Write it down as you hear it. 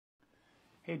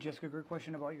Hey Jessica, great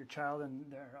question about your child and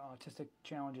their autistic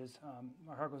challenges.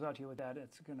 Our heart goes out to you with that.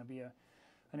 It's going to be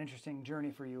an interesting journey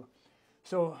for you.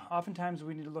 So oftentimes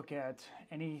we need to look at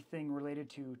anything related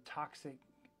to toxic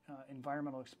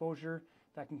environmental exposure.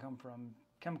 That can come from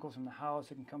chemicals from the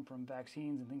house, it can come from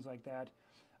vaccines and things like that.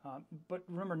 But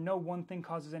remember, no one thing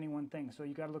causes any one thing. So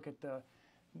you got to look at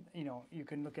you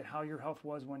can look at how your health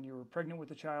was when you were pregnant with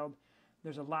the child.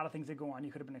 There's a lot of things that go on.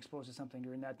 You could have been exposed to something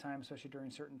during that time, especially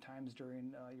during certain times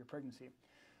during your pregnancy.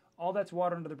 All that's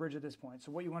water under the bridge at this point.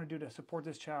 So what you want to do to support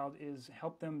this child is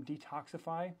help them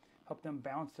detoxify, help them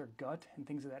balance their gut and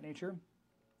things of that nature.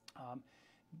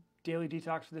 Daily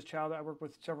detox for this child. I work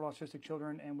with several autistic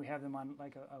children, and we have them on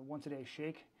like a once-a-day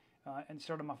shake, and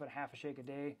start them off at half a shake a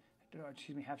day.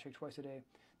 Half shake twice a day,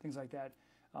 things like that.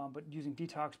 But using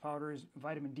detox powders,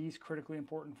 vitamin D is critically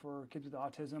important for kids with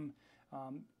autism.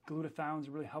 Glutathione is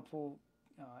a really helpful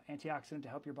antioxidant to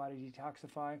help your body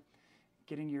detoxify.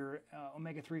 Getting your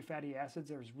omega-3 fatty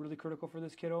acids is really critical for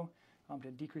this kiddo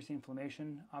to decrease the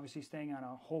inflammation. Obviously, staying on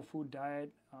a whole food diet.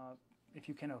 If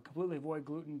you can completely avoid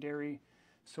gluten, dairy,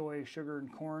 soy, sugar,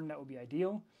 and corn, that would be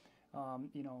ideal.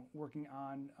 Working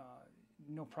on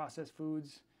no processed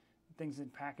foods. Things in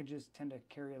packages tend to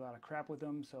carry a lot of crap with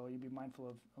them, so you'd be mindful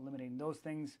of eliminating those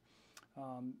things.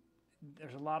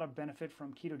 There's a lot of benefit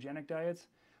from ketogenic diets.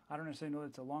 I don't necessarily know that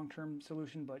it's a long-term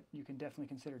solution, but you can definitely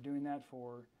consider doing that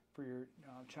for your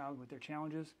child with their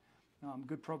challenges.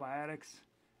 Good probiotics.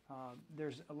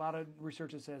 There's a lot of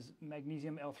research that says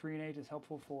magnesium L-threonate is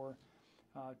helpful for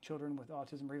children with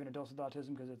autism or even adults with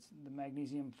autism because it's the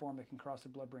magnesium form that can cross the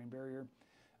blood-brain barrier.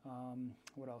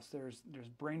 What else? There's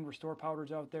brain restore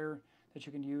powders out there that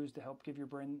you can use to help give your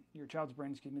child's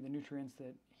brain, the nutrients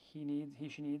that she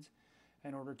needs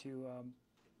in order to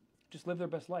just live their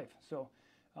best life. So,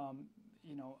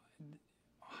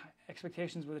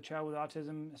 expectations with a child with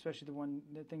autism, especially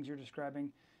the things you're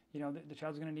describing, the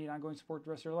child's going to need ongoing support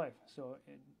the rest of their life. So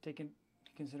take into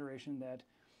consideration that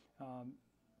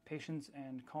patience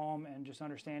and calm and just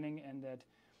understanding, and that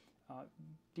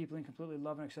deeply and completely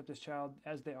love and accept this child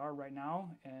as they are right now,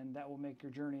 and that will make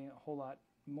your journey a whole lot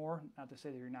more. Not to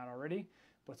say that you're not already,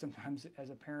 but sometimes as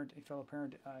a parent, a fellow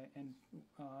parent, and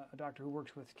a doctor who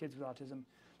works with kids with autism,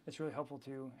 it's really helpful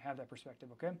to have that perspective,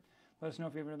 okay? Let us know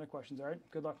if you have any other questions, all right?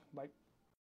 Good luck. Bye.